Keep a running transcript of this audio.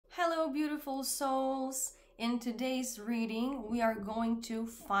Hello, beautiful souls. In today's reading, we are going to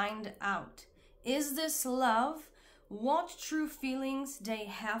find out, is this love? What true feelings they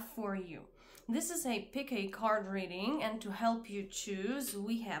have for you? This is a pick a card reading, and to help you choose,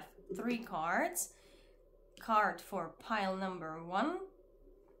 we have 3 cards. Card for pile number 1,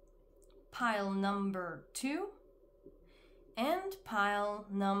 pile number 2, and pile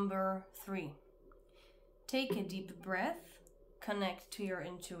number 3. Take a deep breath, connect to your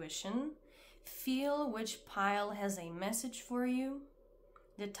intuition, feel which pile has a message for you.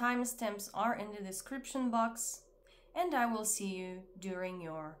 The timestamps are in the description box, and I will see you during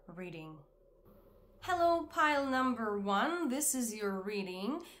your reading. Hello, pile number 1. This is your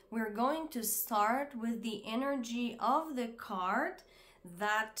reading. We're going to start with the energy of the card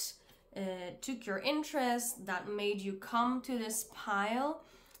that took your interest, that made you come to this pile.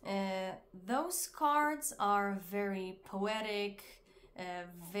 Those cards are very poetic,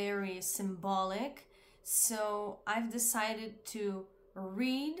 very symbolic. So I've decided to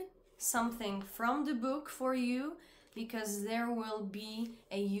read something from the book for you, because there will be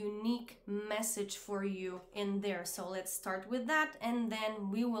a unique message for you in there. So let's start with that, and then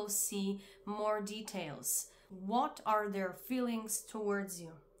we will see more details. What are their feelings towards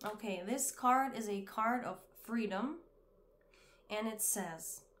you? Okay, this card is a card of freedom, and it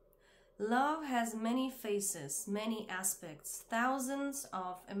says, love has many faces, many aspects, thousands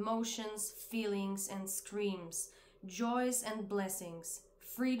of emotions, feelings, and screams, joys and blessings,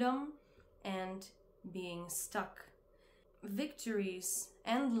 freedom and being stuck, victories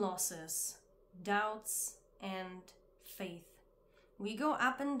and losses, doubts and faith. We go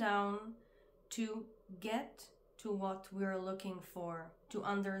up and down to get to what we're looking for, to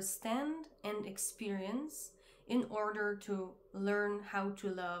understand and experience, in order to learn how to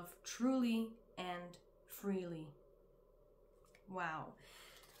love truly and freely. Wow.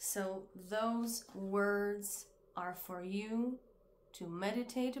 So those words are for you to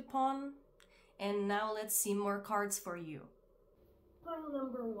meditate upon. And now let's see more cards for you. Pile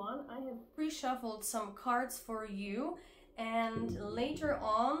number 1, I have pre-shuffled some cards for you, and later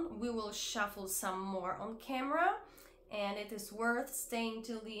on we will shuffle some more on camera. And it is worth staying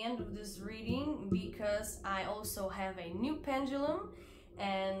till the end of this reading, because I also have a new pendulum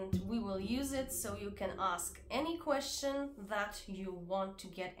and we will use it so you can ask any question that you want to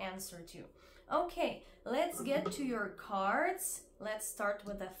get answered to. Okay, let's get to your cards. Let's start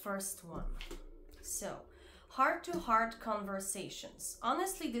with the first one. So, heart-to-heart conversations.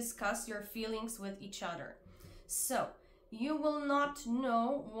 Honestly discuss your feelings with each other. So, you will not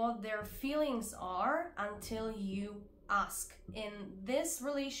know what their feelings are until you ask. In this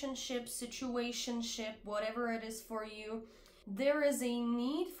relationship, situationship, whatever it is for you, there is a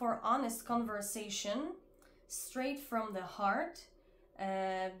need for honest conversation straight from the heart,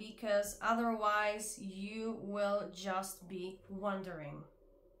 because otherwise you will just be wondering.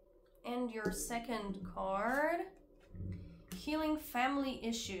 And your second card, healing family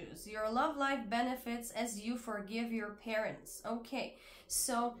issues. Your love life benefits as you forgive your parents. Okay,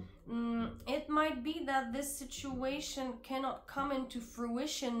 so it might be that this situation cannot come into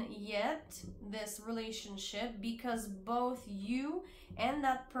fruition yet, this relationship, because both you and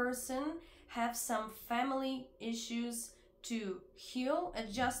that person have some family issues to heal,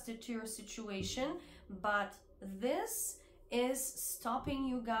 adjusted to your situation, but this is stopping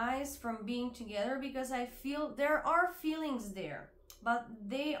you guys from being together, because I feel there are feelings there, but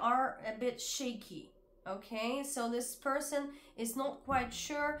they are a bit shaky. Okay, so this person is not quite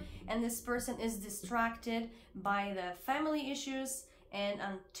sure, and this person is distracted by the family issues, and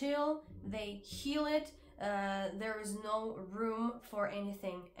until they heal it, there is no room for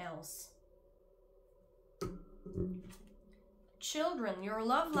anything else. Children, your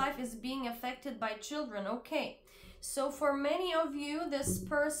love life is being affected by children. Okay, so for many of you, this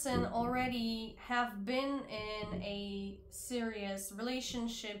person already have been in a serious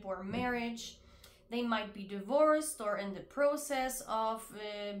relationship or marriage. They might be divorced or in the process of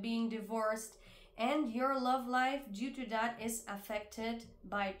being divorced, and your love life due to that is affected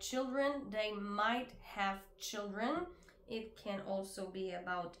by children. They might have children. It can also be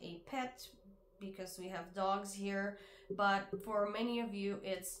about a pet, because we have dogs here, but for many of you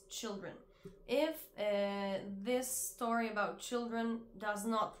it's children. If this story about children does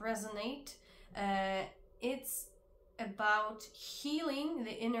not resonate, it's about healing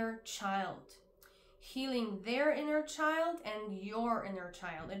the inner child. Healing their inner child and your inner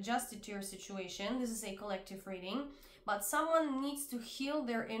child, adjusted to your situation. This is a collective reading, but someone needs to heal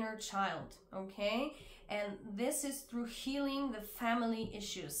their inner child, okay? And this is through healing the family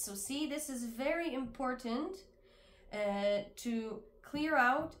issues. So see, this is very important to clear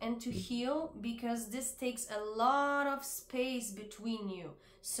out and to heal, because this takes a lot of space between you.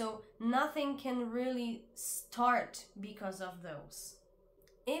 So nothing can really start because of those.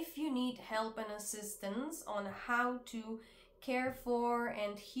 If you need help and assistance on how to care for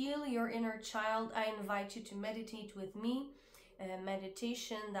and heal your inner child, I invite you to meditate with me. A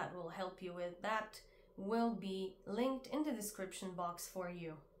meditation that will help you with that will be linked in the description box for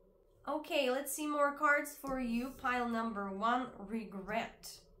you. Okay, let's see more cards for you. Pile number 1, regret.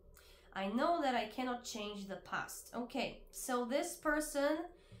 I know that I cannot change the past. Okay, so this person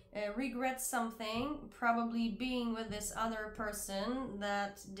regrets something, probably being with this other person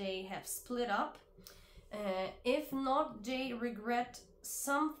that they have split up. If not, they regret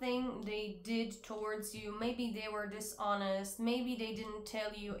something they did towards you. Maybe they were dishonest, maybe they didn't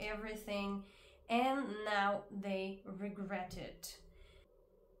tell you everything, and now they regret it.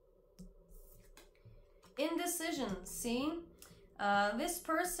 Indecision, see? This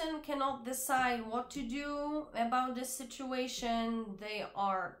person cannot decide what to do about this situation. They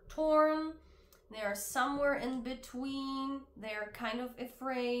are torn. They are somewhere in between. They are kind of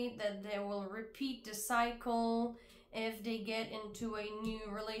afraid that they will repeat the cycle if they get into a new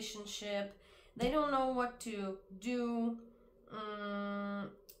relationship. They don't know what to do.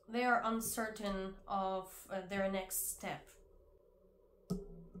 They are uncertain of their next step.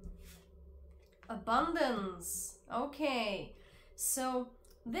 Abundance. Okay, so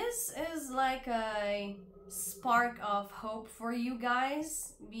this is like a spark of hope for you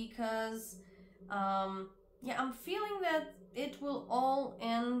guys, because yeah, I'm feeling that it will all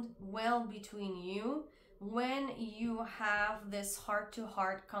end well between you when you have this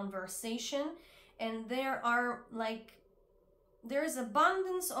heart-to-heart conversation, and there's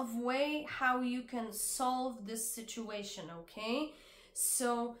abundance of way how you can solve this situation. Okay,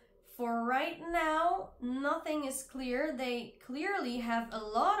 so for right now, nothing is clear. They clearly have a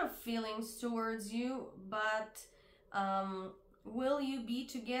lot of feelings towards you, but will you be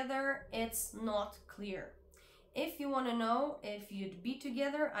together? It's not clear. If you want to know if you'd be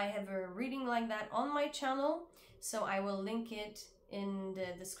together, I have a reading like that on my channel, so I will link it in the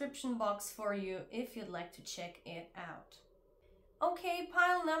description box for you if you'd like to check it out. Okay,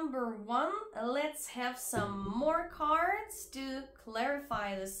 pile number 1, let's have some more cards to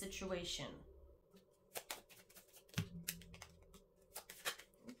clarify the situation.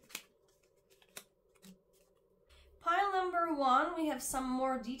 Pile number 1, we have some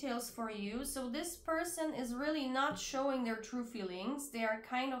more details for you. So this person is really not showing their true feelings. They are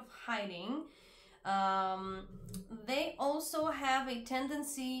kind of hiding. They also have a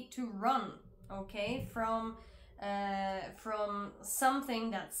tendency to run, okay, from something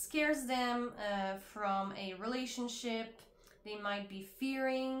that scares them, from a relationship. They might be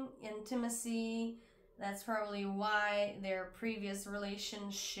fearing intimacy. That's probably why their previous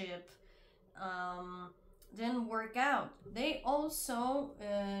relationship didn't work out. They also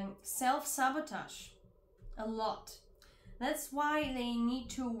self-sabotage a lot. That's why they need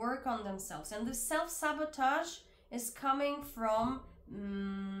to work on themselves. And the self-sabotage is coming from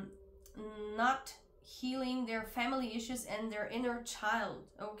not healing their family issues and their inner child.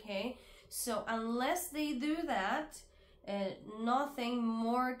 Okay, so unless they do that, nothing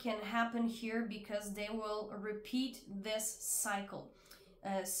more can happen here, because they will repeat this cycle.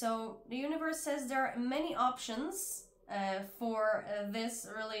 So the universe says there are many options for this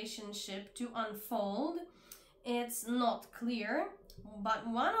relationship to unfold. It's not clear, but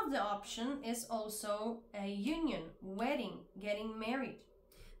one of the options is also a union, wedding, getting married.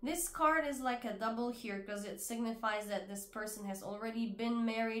 This card is like a double here, because it signifies that this person has already been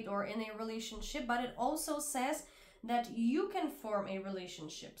married or in a relationship, but it also says that you can form a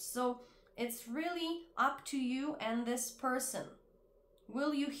relationship. So it's really up to you and this person.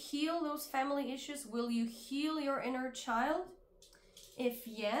 Will you heal those family issues? Will you heal your inner child? If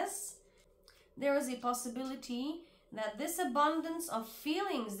yes, there is a possibility that this abundance of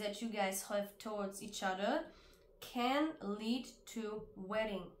feelings that you guys have towards each other can lead to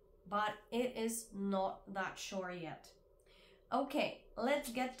wedding, but it is not that sure yet. Okay,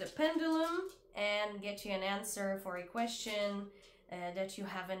 let's get the pendulum and get you an answer for a question that you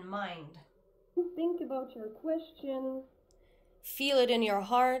have in mind. Think about your question, feel it in your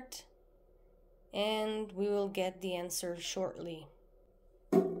heart, and we will get the answer shortly.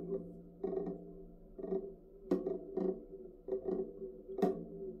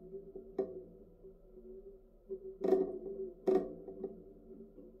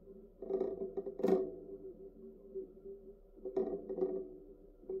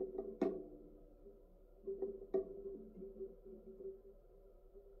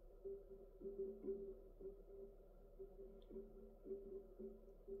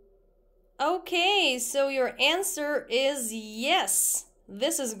 Okay, so your answer is yes.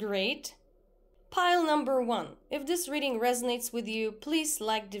 This is great. Pile number 1. If this reading resonates with you, please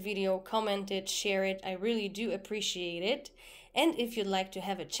like the video, comment it, share it. I really do appreciate it. And if you'd like to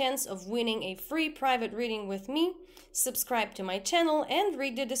have a chance of winning a free private reading with me, subscribe to my channel and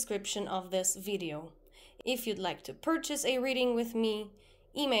read the description of this video. If you'd like to purchase a reading with me,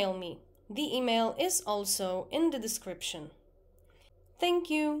 email me. The email is also in the description. Thank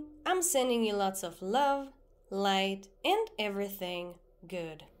you. I'm sending you lots of love, light, and everything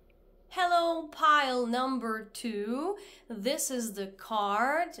good. Hello, pile number 2. This is the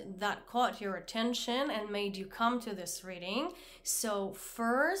card that caught your attention and made you come to this reading. So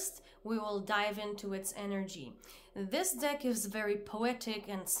first, we will dive into its energy. This deck is very poetic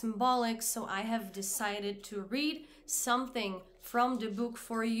and symbolic, so I have decided to read something from the book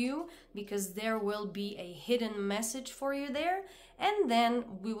for you because there will be a hidden message for you there, and then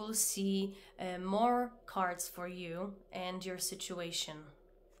we will see more cards for you and your situation.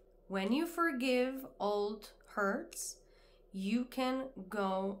 When you forgive old hurts, you can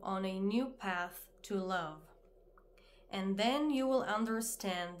go on a new path to love. And then you will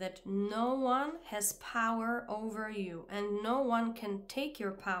understand that no one has power over you and no one can take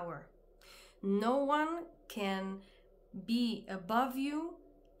your power. No one can be above you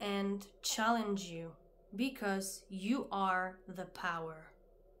and challenge you because you are the power.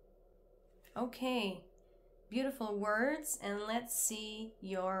 Okay. Beautiful words, and let's see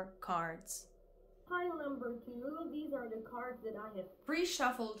your cards. Pile number 2, these are the cards that I have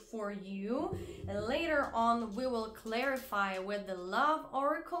pre-shuffled for you. And later on we will clarify with the Love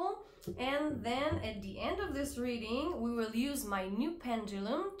Oracle, and then at the end of this reading we will use my new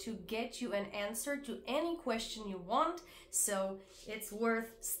pendulum to get you an answer to any question you want, so it's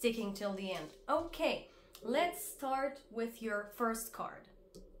worth sticking till the end. Okay, let's start with your first card.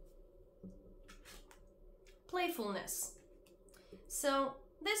 Playfulness. So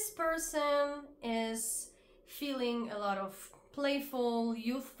this person is feeling a lot of playful,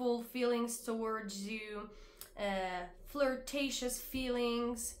 youthful feelings towards you, flirtatious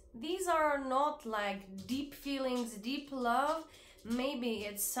feelings. These are not like deep feelings, deep love. Maybe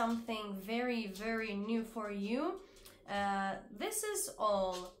it's something very, very new for you. This is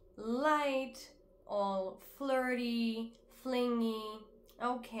all light, all flirty, flingy.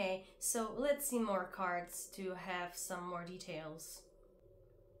 Okay, so let's see more cards to have some more details.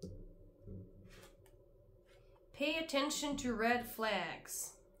 Pay attention to red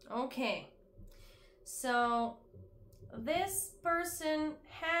flags. Okay, so this person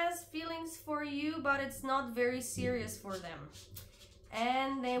has feelings for you, but it's not very serious for them.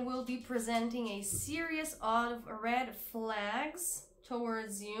 And they will be presenting a series of red flags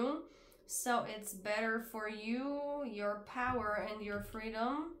towards you. So it's better for you, your power and your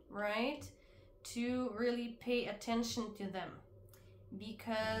freedom, right, to really pay attention to them.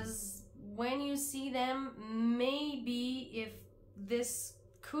 Because when you see them, maybe if this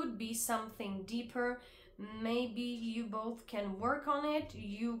could be something deeper, maybe you both can work on it.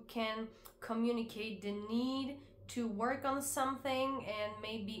 You can communicate the need to work on something, and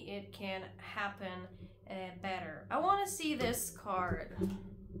maybe it can happen better. I want to see this card.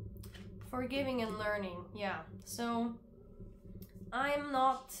 Forgiving and learning, yeah. So I'm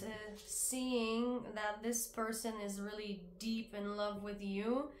not seeing that this person is really deep in love with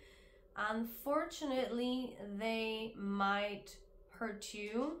you. Unfortunately, they might hurt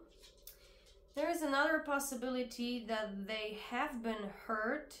you. There is another possibility that they have been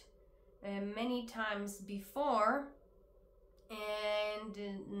hurt many times before,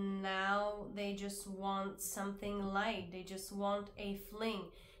 and now they just want something light. They just want a fling.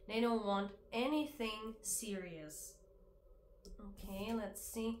 They don't want anything serious. Okay, let's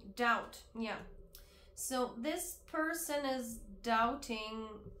see. Doubt, yeah. So this person is doubting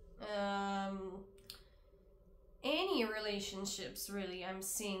any relationships, really, I'm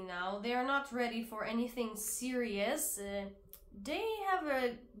seeing now. They are not ready for anything serious. They have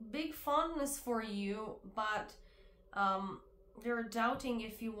a big fondness for you, but they're doubting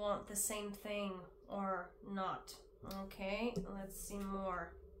if you want the same thing or not. Okay, let's see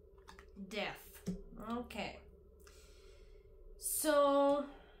more. Death. Okay. So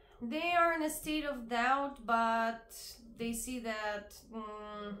they are in a state of doubt, but they see that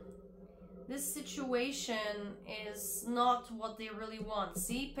this situation is not what they really want.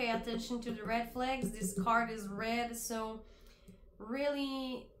 See, pay attention to the red flags. This card is red, so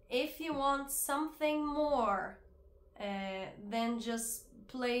really, if you want something more than just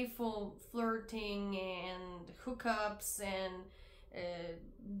playful flirting and hookups and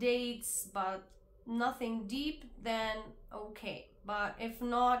dates, but nothing deep, then okay. But if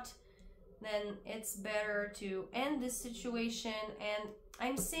not, then it's better to end this situation. And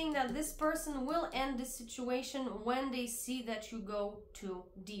I'm saying that this person will end this situation when they see that you go too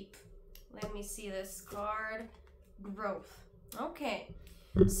deep. Let me see this card. Growth. Okay,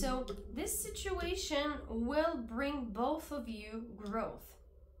 so this situation will bring both of you growth.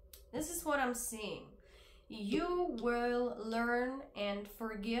 This is what I'm seeing. You will learn and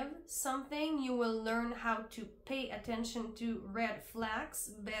forgive something. You will learn how to pay attention to red flags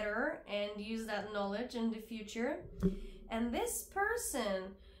better and use that knowledge in the future. And this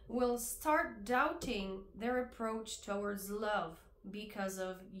person will start doubting their approach towards love because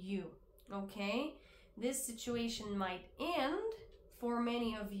of you. Okay? This situation might end for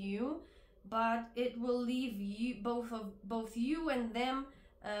many of you, but it will leave you, both you and them,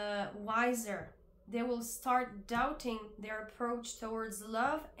 wiser. They will start doubting their approach towards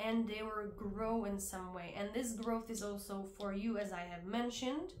love, and they will grow in some way. And this growth is also for you, as I have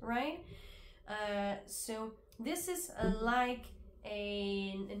mentioned, right? So this is like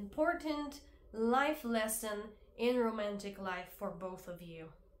an important life lesson in romantic life for both of you.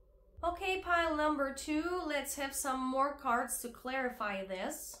 Okay, pile number 2, let's have some more cards to clarify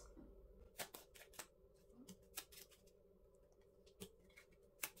this.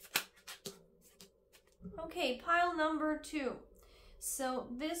 Okay, pile number 2. So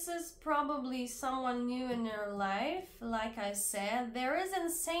this is probably someone new in your life. Like I said, there is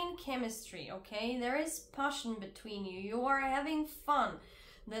insane chemistry, okay? There is passion between you. You are having fun.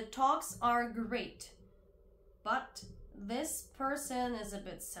 The talks are great. But this person is a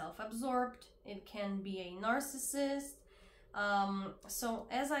bit self-absorbed. It can be a narcissist. So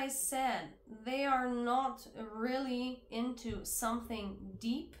as I said, they are not really into something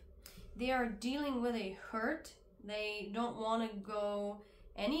deep. They are dealing with a hurt. They don't want to go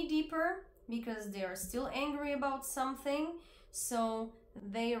any deeper because they are still angry about something. So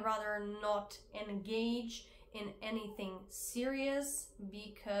they rather not engage in anything serious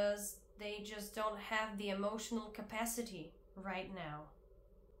because they just don't have the emotional capacity right now.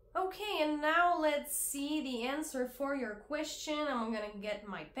 Okay, and now let's see the answer for your question. I'm gonna get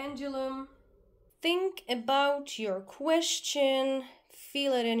my pendulum. Think about your question,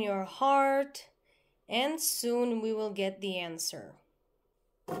 feel it in your heart, and soon we will get the answer.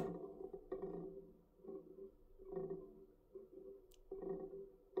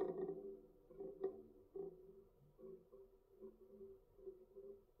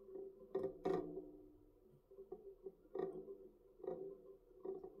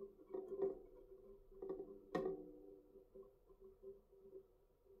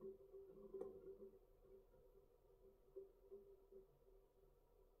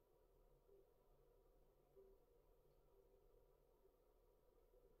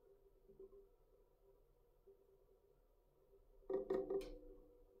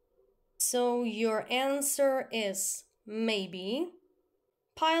 So your answer is maybe.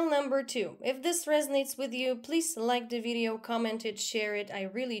 Pile number 2. If this resonates with you, please like the video, comment it, share it. I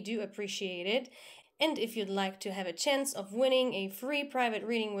really do appreciate it. And if you'd like to have a chance of winning a free private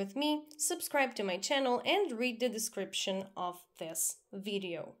reading with me, subscribe to my channel and read the description of this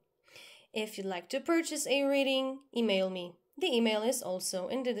video. If you'd like to purchase a reading, email me. The email is also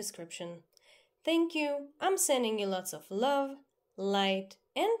in the description. Thank you. I'm sending you lots of love, light,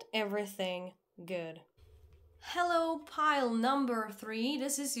 and everything good. Hello, pile number 3.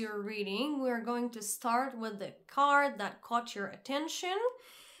 This is your reading. We're going to start with the card that caught your attention.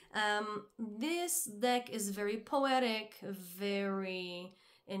 This deck is very poetic, very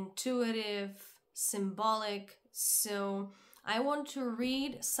intuitive, symbolic. So I want to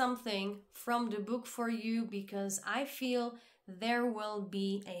read something from the book for you because I feel there will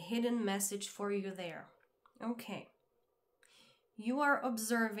be a hidden message for you there. Okay. You are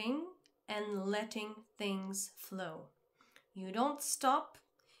observing and letting things flow. You don't stop,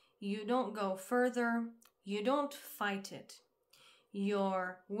 you don't go further, you don't fight it.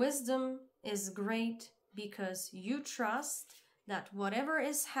 Your wisdom is great because you trust that whatever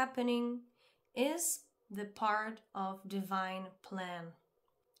is happening is the part of divine plan.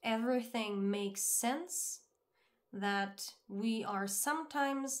 Everything makes sense that we are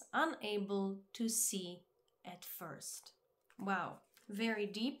sometimes unable to see at first. Wow, very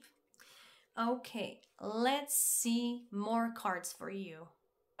deep. Okay, let's see more cards for you.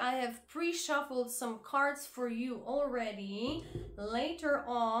 I have pre-shuffled some cards for you already. Later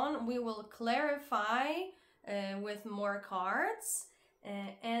on, we will clarify with more cards.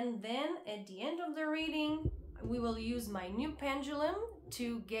 And then at the end of the reading, we will use my new pendulum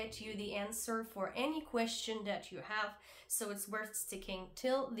to get you the answer for any question that you have. So it's worth sticking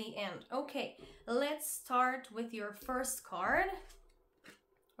till the end. Okay, let's start with your first card.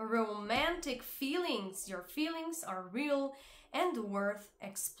 romantic feelings. Your feelings are real and worth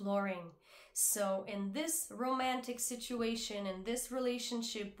exploring. So in this romantic situation, in this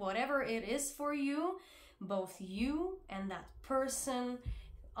relationship, whatever it is for you, both you and that person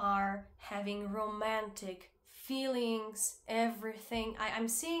are having romantic feelings, everything. I'm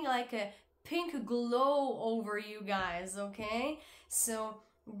seeing like a pink glow over you guys, okay? So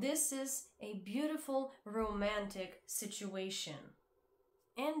this is a beautiful romantic situation.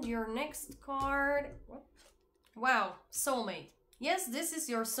 And your next card, wow, soulmate. Yes, this is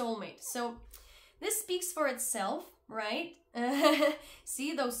your soulmate. So this speaks for itself, right?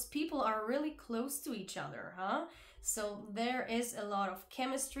 See, those people are really close to each other, huh? So there is a lot of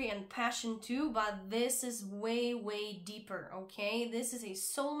chemistry and passion too, but this is way, way deeper, okay? This is a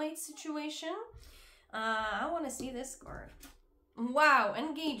soulmate situation. I want to see this card. Wow,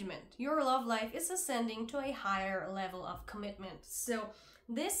 engagement. Your love life is ascending to a higher level of commitment. So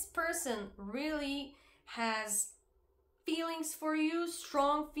this person really has feelings for you,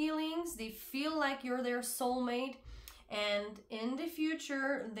 strong feelings. They feel like you're their soulmate, and in the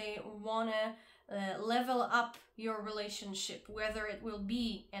future they want to level up your relationship, whether it will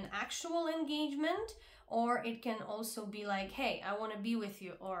be an actual engagement or it can also be like, hey, I want to be with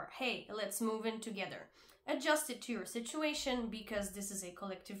you, or hey, let's move in together. Adjust it to your situation because this is a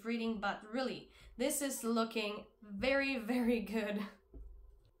collective reading, but really this is looking very, very good.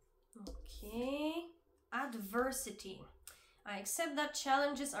 Okay, adversity. I accept that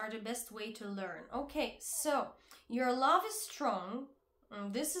challenges are the best way to learn. Okay, so your love is strong.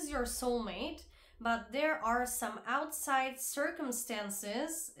 This is your soulmate, but there are some outside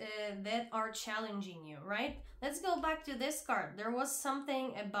circumstances that are challenging you, right? Let's go back to this card. There was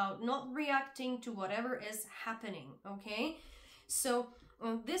something about not reacting to whatever is happening, okay? So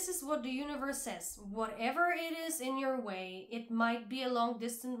this is what the universe says. Whatever it is in your way, it might be a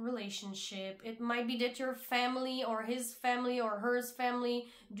long-distance relationship. It might be that your family or his family or hers family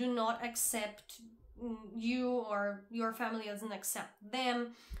do not accept you, or your family doesn't accept them.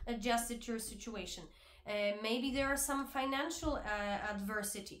 Adjust it to your situation. Maybe there are some financial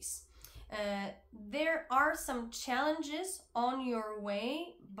adversities. There are some challenges on your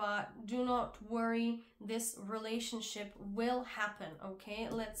way, but do not worry, this relationship will happen, okay?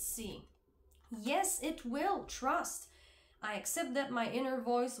 Let's see. Yes, it will. Trust. I accept that my inner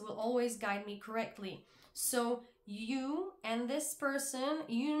voice will always guide me correctly. So you and this person,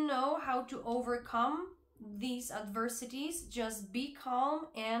 you know how to overcome these adversities. Just be calm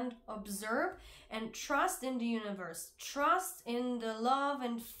and observe and trust in the universe. Trust in the love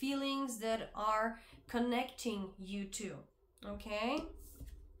and feelings that are connecting you two, okay?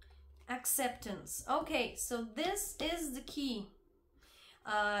 Acceptance. Okay, so this is the key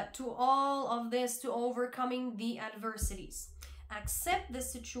to all of this, to overcoming the adversities. Accept the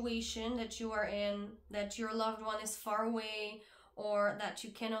situation that you are in, that your loved one is far away, or that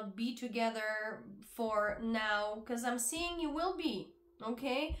you cannot be together for now, because I'm seeing you will be,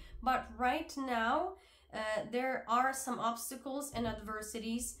 okay? But right now, there are some obstacles and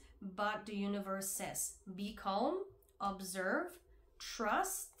adversities, but the universe says, be calm, observe,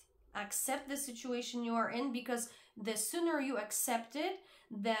 trust, accept the situation you are in, because the sooner you accept it,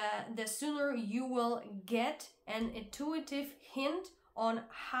 the sooner you will get an intuitive hint on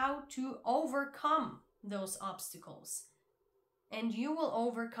how to overcome those obstacles. And you will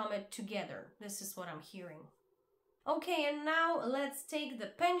overcome it together. This is what I'm hearing. Okay, and now let's take the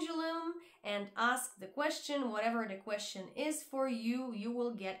pendulum and ask the question. Whatever the question is for you, you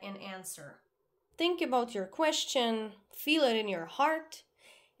will get an answer. Think about your question, feel it in your heart,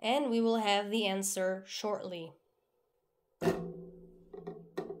 and we will have the answer shortly.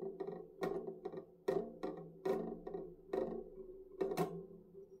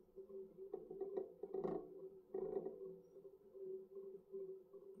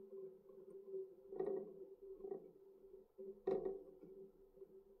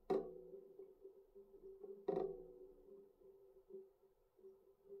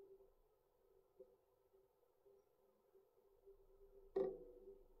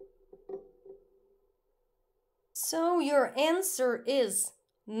 So your answer is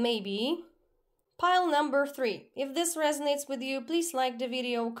maybe. Pile number 3. If this resonates with you, please like the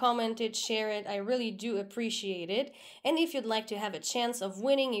video, comment it, share it. I really do appreciate it. And if you'd like to have a chance of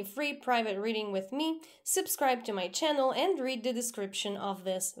winning a free private reading with me, subscribe to my channel and read the description of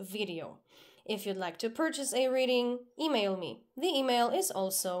this video. If you'd like to purchase a reading, email me. The email is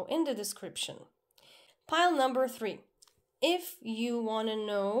also in the description. Pile number 3. If you want to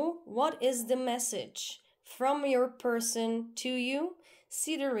know what is the message from your person to you,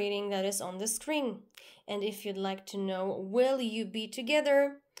 see the reading that is on the screen. And if you'd like to know, will you be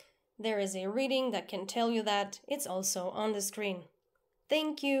together? there is a reading that can tell you that. It's also on the screen.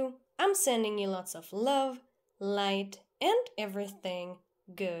 Thank you. I'm sending you lots of love, light, and everything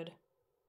good.